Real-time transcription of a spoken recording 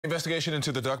Investigation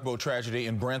into the duck boat tragedy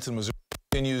in Branson, Missouri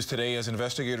continues today as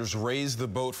investigators raise the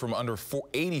boat from under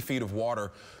 80 feet of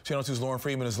water. Channel 2's Lauren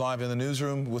Freeman is live in the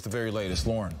newsroom with the very latest.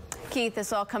 Lauren. Keith,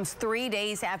 this all comes 3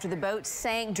 days after the boat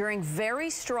sank during very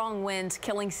strong winds,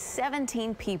 killing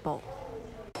 17 people.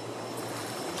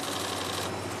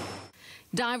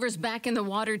 Divers back in the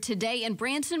water today in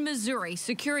Branson, Missouri,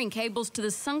 securing cables to the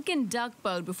sunken duck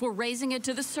boat before raising it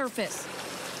to the surface.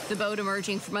 The boat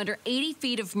emerging from under 80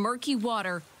 feet of murky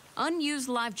water, unused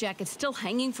life jackets still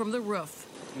hanging from the roof.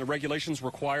 The regulations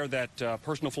require that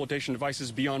personal flotation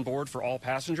devices be on board for all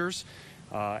passengers,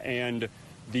 and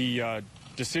the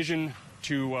decision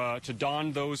to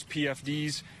don those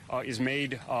PFDs is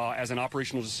made as an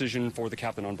operational decision for the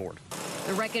captain on board.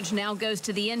 The wreckage now goes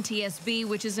to the NTSB,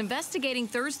 which is investigating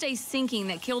Thursday's sinking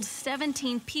that killed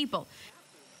 17 people,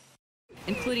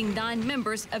 including 9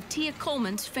 members of Tia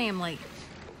Coleman's family.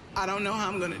 I don't know how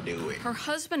I'm going to do it. Her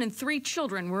husband and 3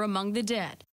 children were among the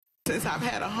dead. Since I've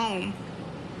had a home,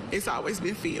 it's always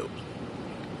been filled.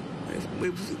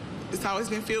 It's always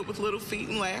been filled with little feet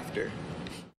and laughter.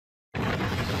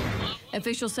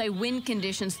 Officials say wind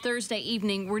conditions Thursday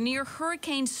evening were near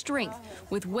hurricane strength,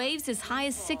 with waves as high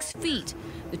as 6 feet.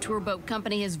 The tour boat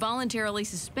company has voluntarily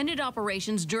suspended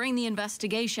operations during the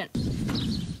investigation.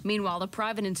 Meanwhile, the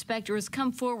private inspector has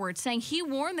come forward saying he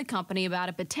warned the company about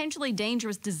a potentially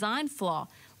dangerous design flaw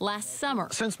last summer.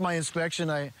 Since my inspection,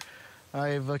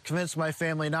 I've convinced my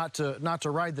family not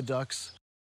to ride the ducks.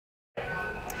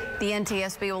 The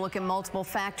NTSB will look at multiple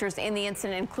factors in the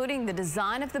incident, including the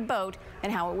design of the boat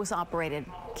and how it was operated.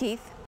 Keith?